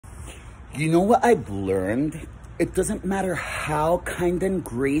You know what I've learned? It doesn't matter how kind and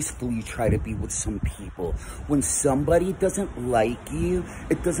graceful you try to be with some people. When somebody doesn't like you,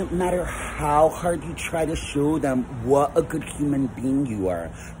 it doesn't matter how hard you try to show them what a good human being you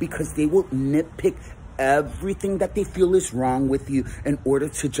are, because they will nitpick everything that they feel is wrong with you in order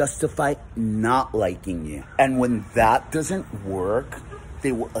to justify not liking you. And when that doesn't work,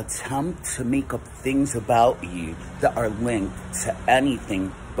 they will attempt to make up things about you that are linked to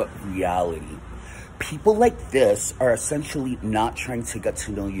anything but reality. People like this are essentially not trying to get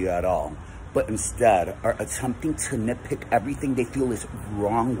to know you at all, but instead are attempting to nitpick everything they feel is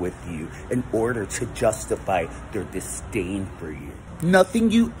wrong with you in order to justify their disdain for you. Nothing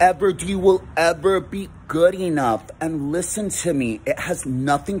you ever do will ever be good enough. And listen to me, it has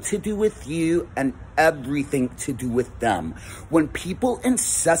nothing to do with you and everything to do with them. When people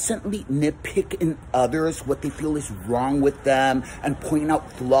incessantly nitpick in others what they feel is wrong with them and point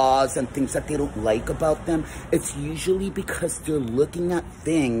out flaws and things that they don't like about them, it's usually because they're looking at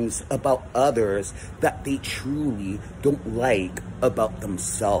things about others that they truly don't like about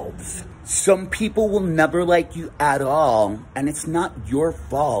themselves. Some people will never like you at all, and it's not your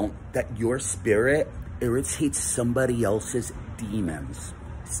fault that your spirit irritates somebody else's demons.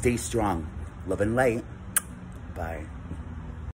 Stay strong. Love and light. Bye.